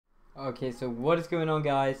Okay, so what is going on,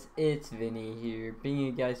 guys? It's Vinny here, bringing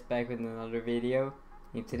you guys back with another video.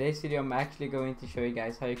 In today's video, I'm actually going to show you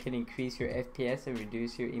guys how you can increase your FPS and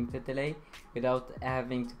reduce your input delay without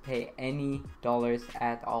having to pay any dollars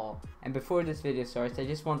at all. And before this video starts, I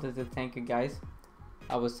just wanted to thank you guys.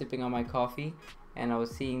 I was sipping on my coffee and I was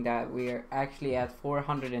seeing that we are actually at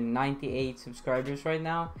 498 subscribers right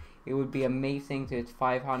now. It would be amazing to hit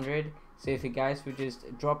 500. So if you guys would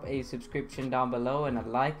just drop a subscription down below and a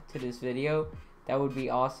like to this video, that would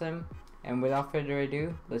be awesome. And without further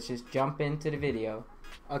ado, let's just jump into the video.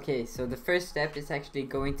 Okay, so the first step is actually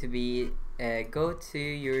going to be go to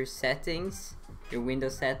your settings, your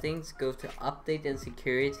Windows settings, go to update and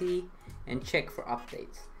security and check for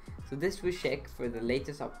updates. So this will check for the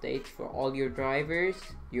latest updates for all your drivers,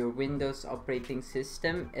 your Windows operating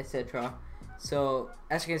system, etc. So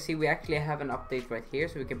as you can see, we actually have an update right here,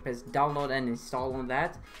 so we can press download and install on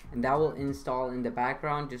that, and that will install in the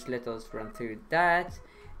background. Just let us run through that,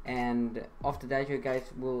 and after that you guys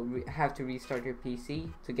will have to restart your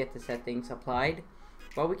PC to get the settings applied,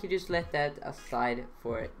 but we can just let that aside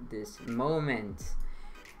for this moment.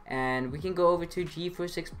 And we can go over to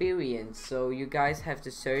GeForce Experience. So you guys have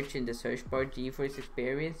to search in the search bar GeForce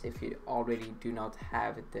Experience if you already do not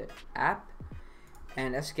have the app.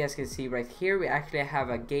 And as you guys can see right here, we actually have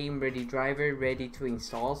a game ready driver ready to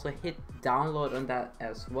install, so hit download on that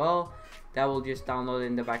as well. That will just download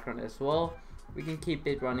in the background as well. We can keep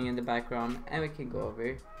it running in the background and we can go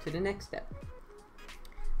over to the next step.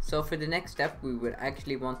 So for the next step, we would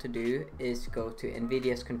actually want to do is go to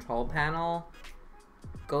NVIDIA's control panel,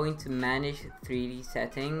 go into manage 3D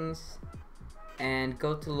settings and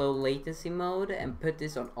go to low latency mode and put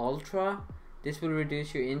this on ultra. This will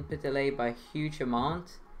reduce your input delay by a huge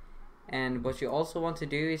amount. And what you also want to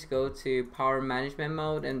do is go to power management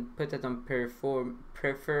mode and put it on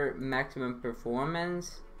prefer maximum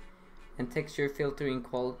performance, and texture filtering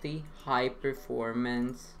quality high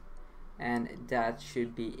performance, and that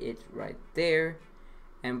should be it right there.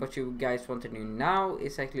 And what you guys want to do now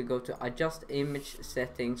is actually go to adjust image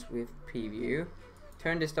settings with preview,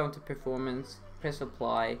 turn this down to performance, press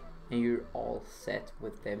apply, and you're all set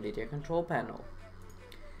with the NVIDIA control panel.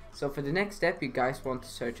 So for the next step, you guys want to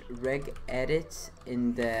search regedit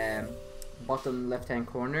in the bottom left hand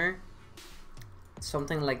corner.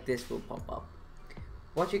 Something like this will pop up.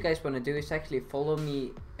 What you guys want to do is actually follow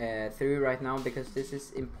me through right now, because this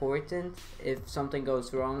is important. If something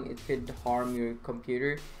goes wrong, it could harm your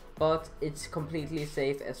computer, but it's completely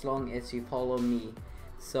safe as long as you follow me.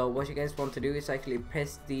 So what you guys want to do is actually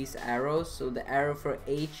press these arrows. So the arrow for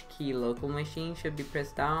H key local machine should be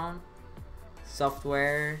pressed down.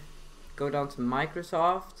 Software, go down to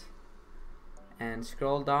Microsoft and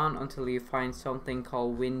scroll down until you find something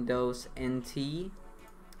called Windows NT.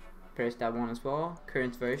 Press that one as well.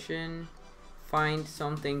 Current version. Find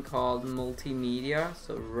something called multimedia.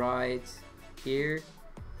 So right here,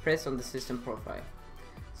 press on the system profile.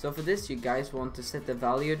 So for this, you guys want to set the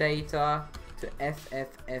value data to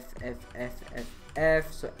ffffff,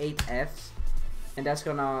 so 8 Fs, and that's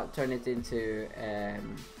gonna turn it into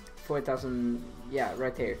 4000. Yeah,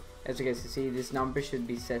 right here. As you guys can see, this number should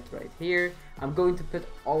be set right here. I'm going to put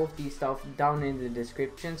all of these stuff down in the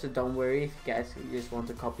description, so don't worry if you guys just want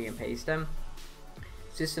to copy and paste them.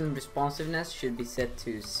 System responsiveness should be set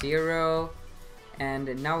to 0,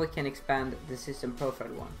 and now we can expand the system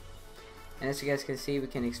profile one. And as you guys can see, we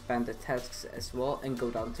can expand the tasks as well and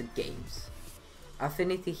go down to games.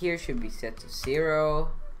 Affinity here should be set to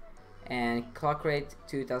 0, and clock rate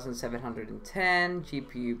 2710,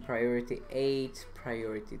 GPU priority 8,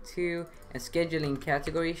 priority 2, and scheduling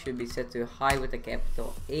category should be set to high with a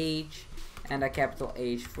capital H and a capital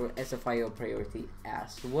H for SFIO priority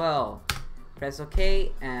as well. Press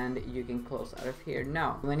OK and you can close out of here.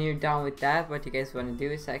 Now when you're done with that, what you guys want to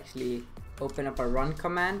do is actually open up a run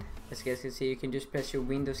command. As you guys can see, you can just press your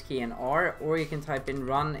Windows key and R, or you can type in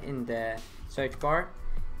run in the search bar.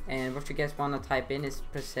 And what you guys want to type in is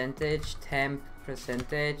percentage temp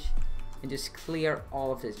percentage, and just clear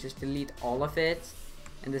all of this, just delete all of it.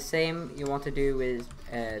 And the same you want to do with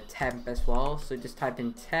temp as well, so just type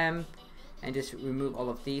in temp and just remove all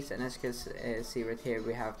of these. And as you can see right here,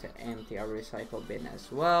 we have to empty our recycle bin as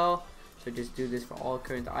well. So just do this for all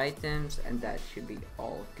current items, and that should be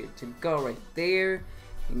all good to go right there.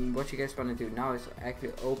 And what you guys want to do now is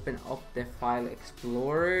actually open up the file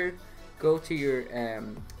explorer, go to your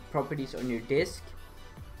properties on your disk,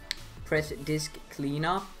 press disk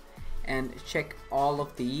cleanup and check all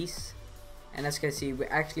of these. And as you can see, we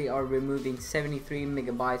actually are removing 73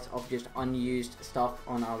 megabytes of just unused stuff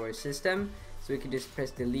on our system. So we can just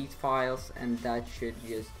press delete files, and that should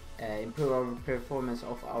just improve our performance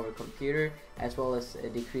of our computer, as well as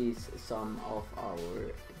decrease some of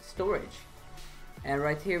our storage. And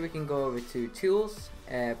right here we can go over to tools,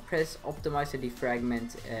 press optimize and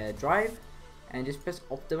defragment drive, and just press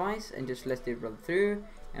optimize and just let it run through.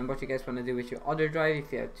 And what you guys want to do with your other drive,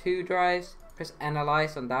 if you have 2 drives, press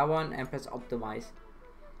analyze on that one and press optimize,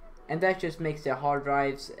 and that just makes the hard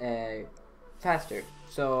drives faster.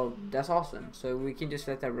 So that's awesome. So we can just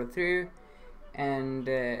let that run through, and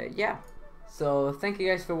yeah. So thank you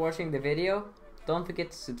guys for watching the video. Don't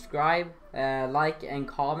forget to subscribe, like and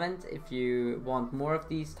comment if you want more of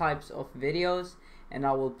these types of videos, and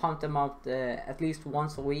I will pump them up at least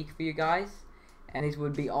once a week for you guys. And it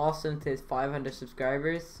would be awesome to hit 500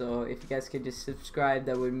 subscribers, so if you guys could just subscribe,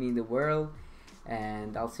 that would mean the world.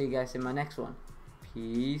 And I'll see you guys in my next one.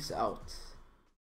 Peace out.